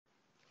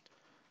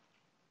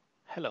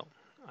Hello,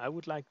 I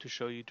would like to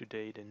show you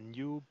today the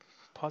new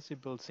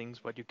possible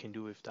things what you can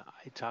do with the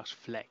iTach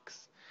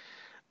Flex.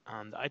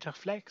 The iTach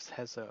Flex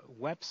has a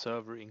web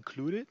server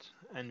included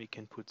and we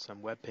can put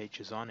some web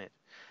pages on it.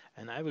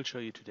 And I will show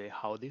you today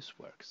how this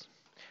works.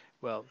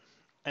 Well,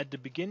 at the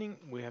beginning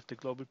we have the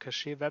Global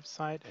Cache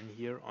website, and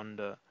here on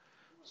the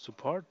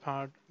support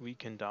part we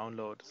can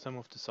download some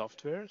of the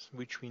softwares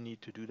which we need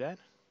to do that.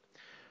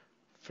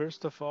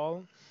 First of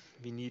all,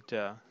 we need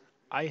the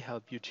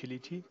iHelp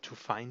utility to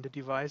find the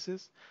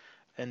devices,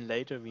 and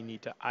later we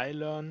need the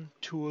iLearn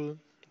tool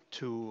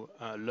to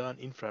learn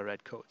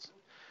infrared codes.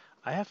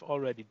 I have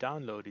already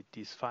downloaded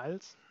these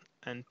files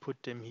and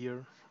put them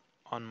here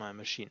on my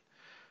machine.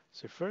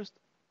 So first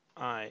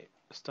I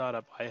start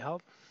up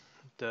iHelp.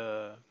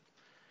 The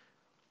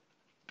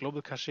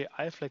Global Cache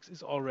iFlex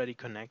is already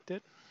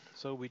connected,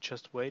 so we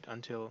just wait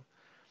until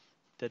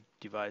that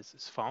device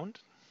is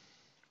found.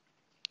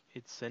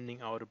 It's sending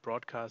out a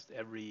broadcast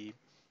every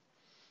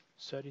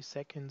 30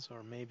 seconds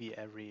or maybe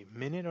every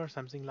minute or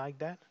something like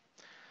that.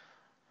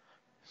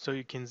 So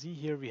you can see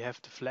here we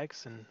have the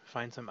flex and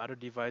find some other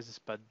devices,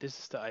 but this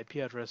is the IP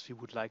address we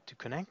would like to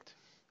connect.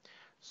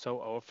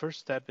 So our first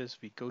step is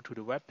we go to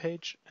the web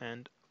page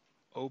and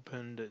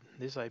open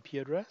this IP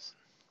address.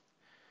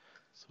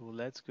 So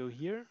let's go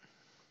here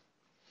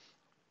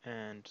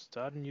and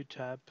start a new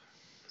tab,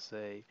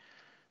 say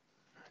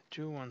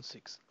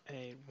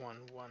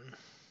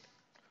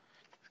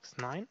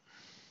 216.8.1.1.6.9.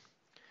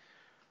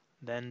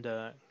 Then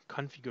the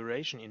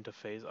configuration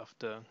interface of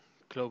the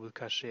Global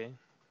Cache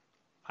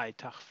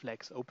iTach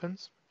Flex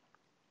opens.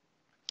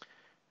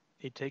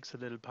 It takes a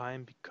little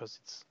time because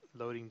it's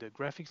loading the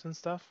graphics and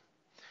stuff.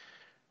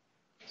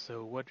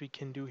 So what we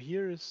can do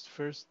here is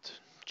first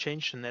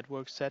change the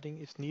network setting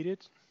if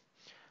needed.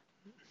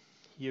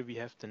 Here we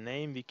have the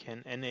name. We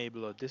can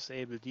enable or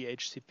disable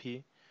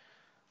DHCP.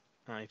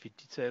 If we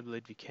disable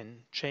it, we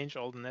can change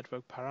all the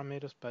network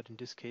parameters, but in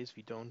this case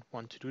we don't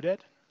want to do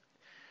that.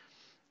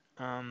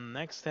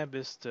 Next step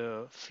is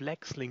the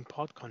Flex link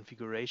port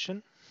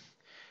configuration.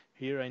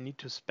 Here I need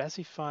to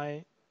specify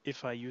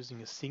if I'm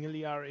using a single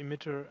ER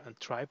emitter, a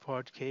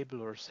triport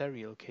cable or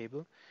serial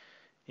cable.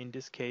 In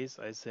this case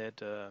I set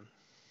the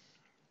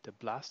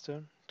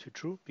blaster to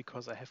true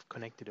because I have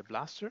connected a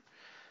blaster.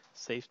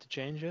 Save the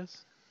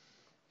changes.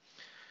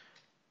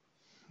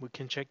 We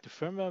can check the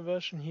firmware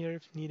version here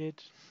if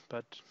needed,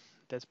 but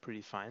that's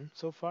pretty fine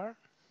so far.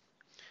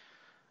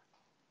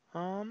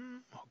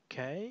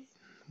 Okay,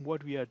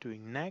 what we are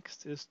doing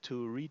next is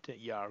to read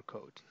the ER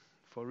code.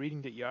 For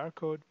reading the ER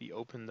code, we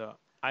open the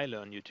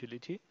iLearn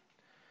utility.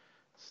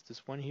 It's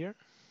this one here.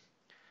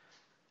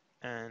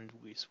 And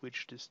we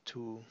switch this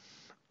to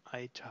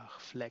iTach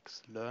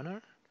Flex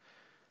Learner.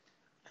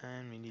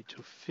 And we need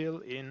to fill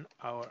in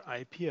our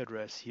IP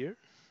address here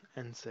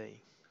and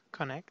say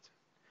connect.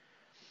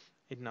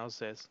 It now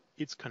says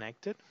it's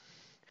connected.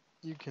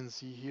 You can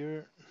see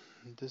here,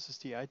 this is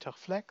the iTach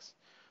Flex.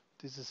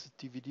 This is a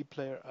DVD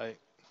player. I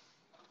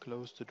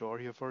close the door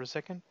here for a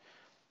second.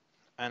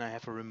 And I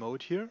have a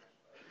remote here.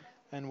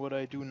 And what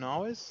I do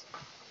now is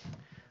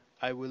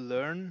I will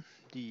learn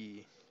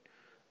the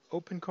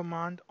open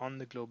command on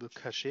the global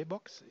cache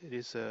box.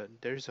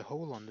 There is a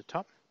hole on the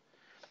top.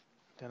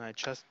 Then I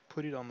just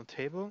put it on the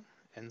table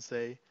and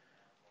say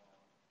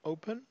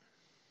open.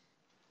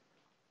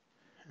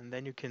 And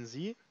then you can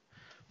see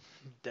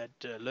that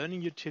the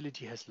learning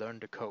utility has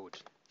learned the code.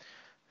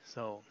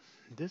 So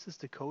this is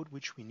the code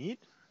which we need.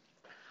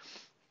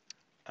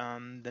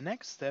 The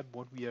next step,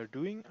 what we are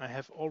doing, I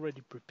have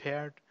already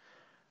prepared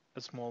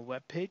a small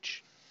web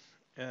page.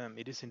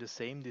 It is in the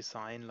same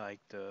design like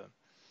the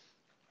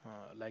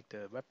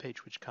web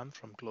page which comes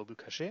from Global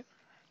Cache.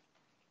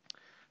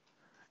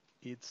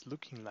 It's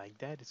looking like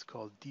that. It's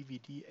called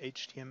DVD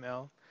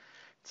HTML.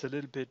 It's a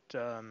little bit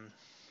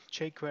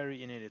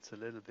jQuery in it. It's a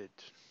little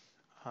bit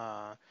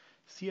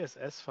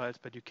CSS files,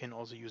 but you can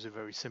also use a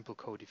very simple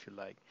code if you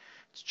like.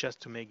 It's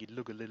just to make it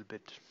look a little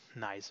bit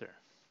nicer.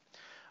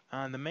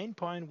 The main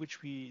point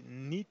which we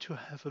need to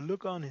have a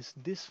look on is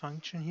this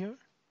function here,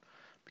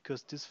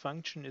 because this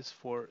function is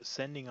for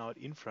sending out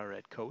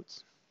infrared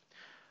codes.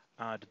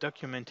 The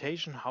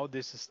documentation, how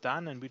this is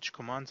done and which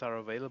commands are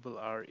available,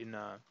 are in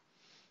a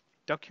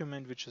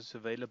document which is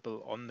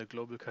available on the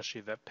Global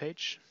Cache web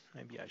page.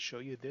 Maybe I show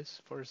you this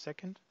for a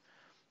second.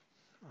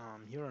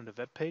 Here on the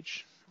web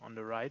page, on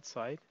the right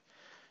side,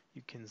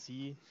 you can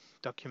see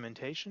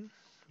documentation.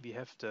 We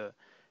have the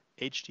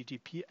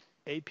HTTP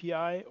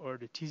API or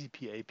the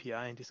TCP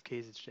API. In this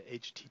case, it's the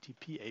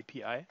HTTP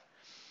API.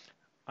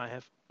 I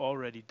have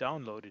already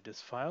downloaded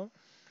this file,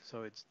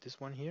 so it's this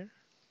one here.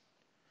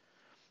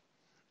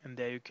 And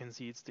there you can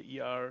see it's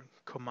the ER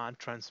command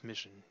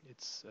transmission.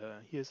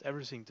 Here's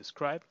everything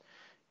described,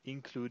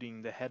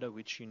 including the header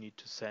which you need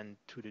to send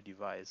to the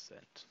device.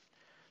 And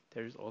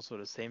there is also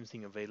the same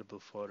thing available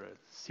for the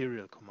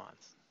serial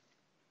commands.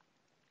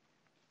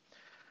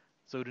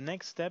 So the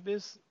next step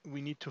is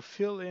we need to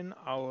fill in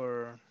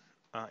our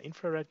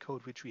infrared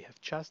code which we have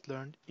just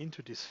learned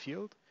into this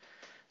field.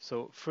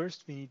 So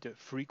first we need the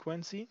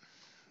frequency,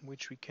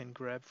 which we can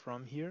grab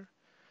from here.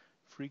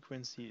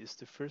 frequency is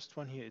the first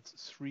one here.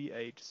 It's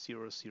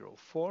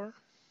 38004.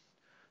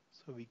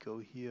 So we go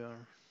here,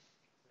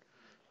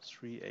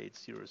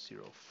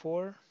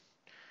 38004.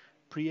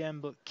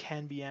 Preamble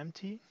can be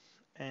empty,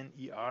 and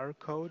ER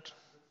code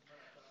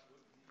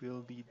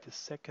will be the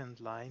second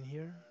line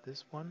here,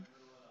 this one.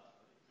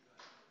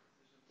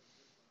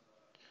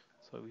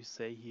 So we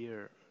say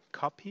here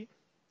copy,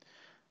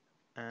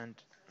 and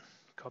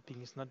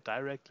copying is not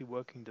directly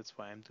working, that's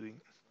why I'm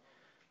doing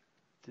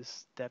this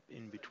step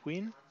in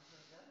between.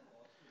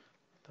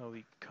 So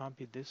we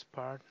copy this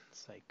part,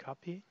 say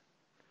copy,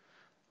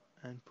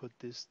 and put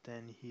this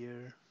then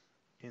here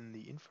in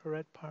the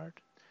infrared part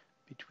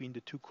between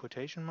the two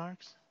quotation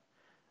marks,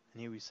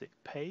 and here we say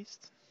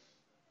paste.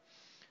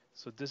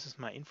 So this is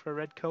my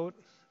infrared code,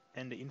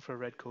 and the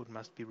infrared code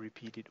must be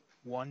repeated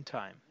one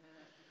time.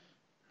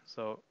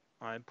 So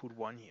I put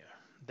 1 here.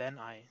 Then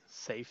I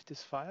save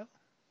this file.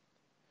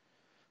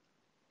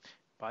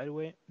 By the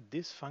way,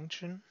 this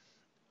function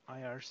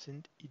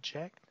IRSynth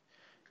eject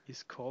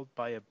is called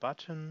by a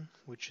button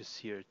which is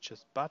here,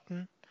 just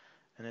button,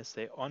 and I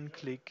say on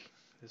click,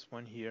 this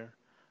one here,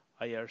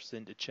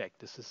 IRSynth eject.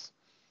 This is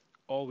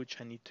all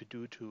which I need to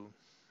do to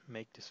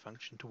make this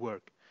function to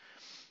work.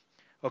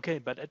 Okay,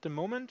 but at the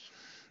moment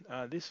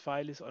this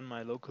file is on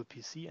my local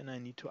PC and I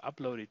need to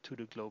upload it to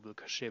the global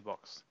cache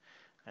box.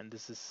 And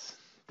this is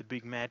the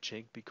big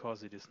magic,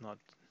 because it is not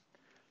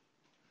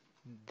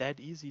that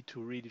easy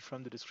to read it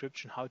from the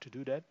description how to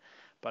do that,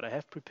 but I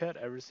have prepared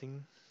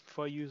everything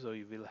for you, so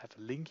you will have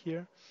a link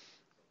here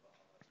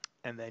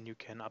and then you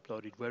can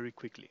upload it very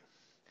quickly.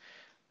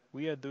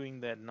 We are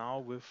doing that now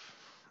with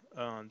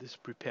this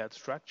prepared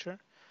structure.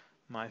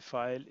 My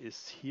file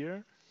is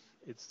here,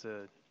 it's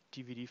the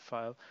DVD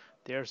file.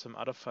 There are some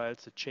other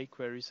files, the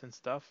jQueries and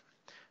stuff.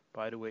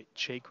 By the way,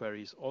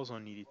 jQuery is also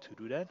needed to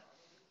do that.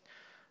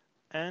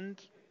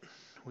 And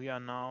we are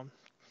now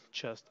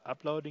just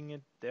uploading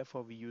it,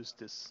 therefore we use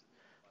this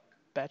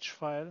batch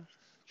file,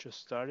 just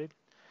started,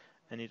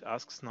 and it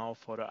asks now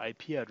for the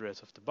IP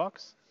address of the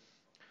box.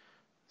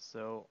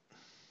 So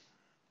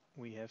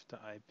we have the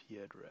IP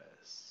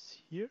address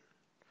here,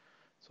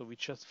 so we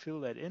just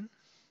fill that in,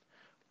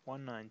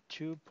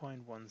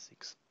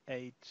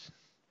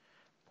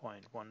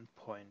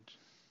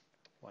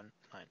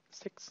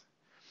 192.168.1.196.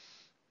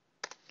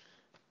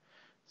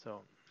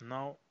 So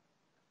now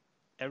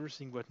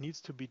everything what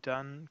needs to be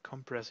done,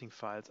 compressing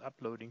files,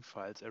 uploading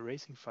files,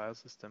 erasing file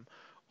system,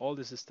 all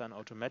this is done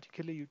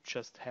automatically. You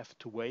just have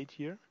to wait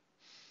here.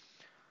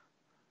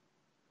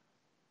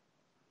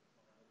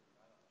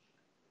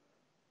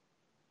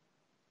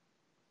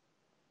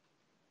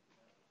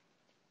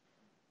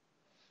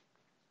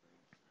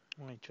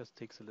 It just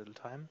takes a little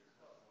time.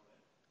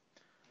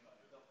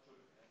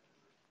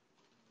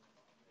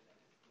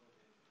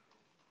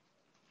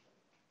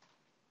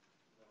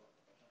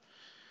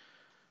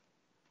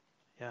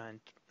 Yeah,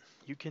 and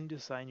you can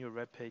design your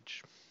web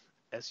page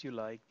as you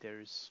like.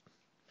 There's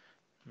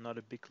no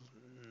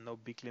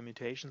big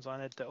limitations on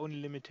it. The only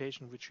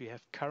limitation which we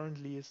have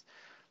currently is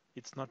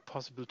it's not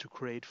possible to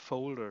create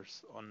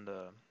folders on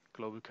the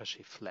global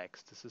cache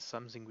Flex. This is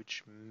something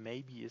which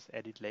maybe is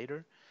added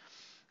later,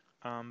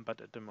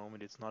 but at the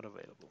moment it's not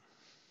available.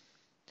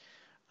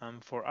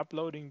 For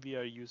uploading, we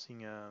are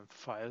using a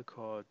file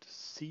called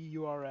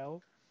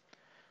curl,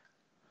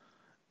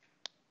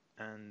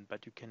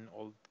 but you can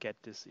all get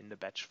this in the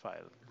batch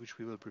file, which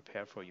we will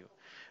prepare for you.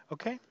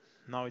 Okay,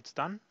 now it's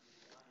done.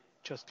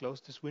 Just close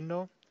this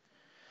window.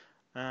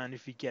 And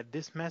if we get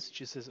this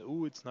message, it says,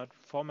 oh, it's not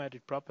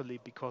formatted properly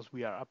because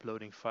we are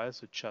uploading files,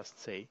 so just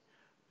say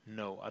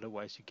no.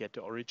 Otherwise, you get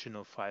the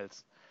original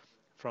files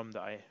from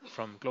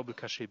global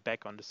cache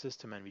back on the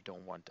system, and we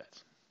don't want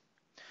that.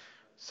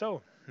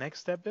 So next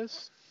step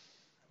is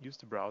use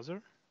the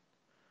browser,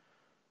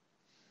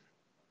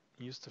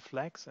 use the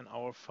Flex, and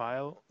our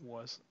file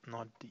was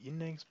not the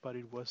index, but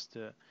it was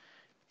the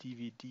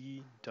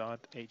dvd.htm.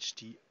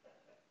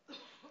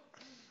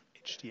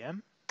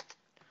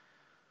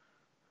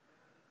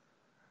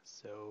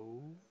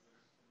 So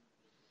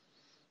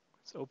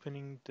it's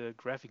opening. The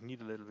graphic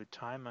need a little bit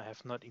time. I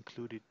have not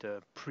included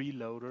the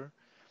preloader,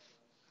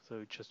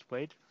 so just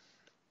wait.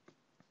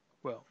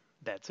 Well,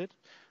 that's it.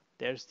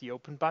 There's the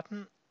open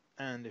button,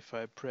 and if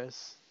I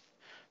press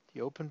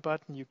the open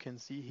button, you can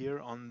see here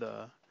on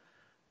the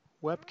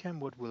webcam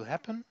what will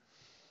happen.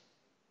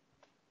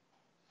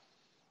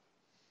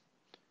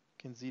 You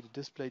can see the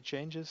display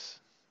changes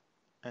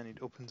and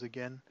it opens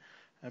again,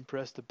 and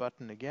press the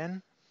button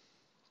again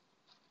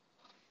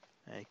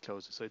and it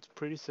closes. So it's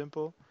pretty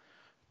simple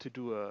to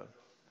do a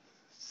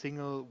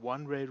single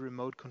one-way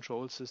remote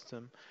control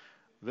system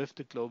with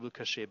the global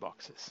cache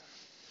boxes.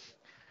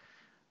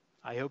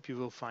 I hope you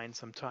will find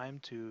some time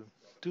to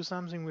do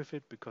something with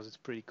it because it's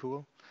pretty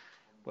cool.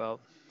 Well,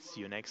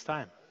 see you next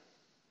time.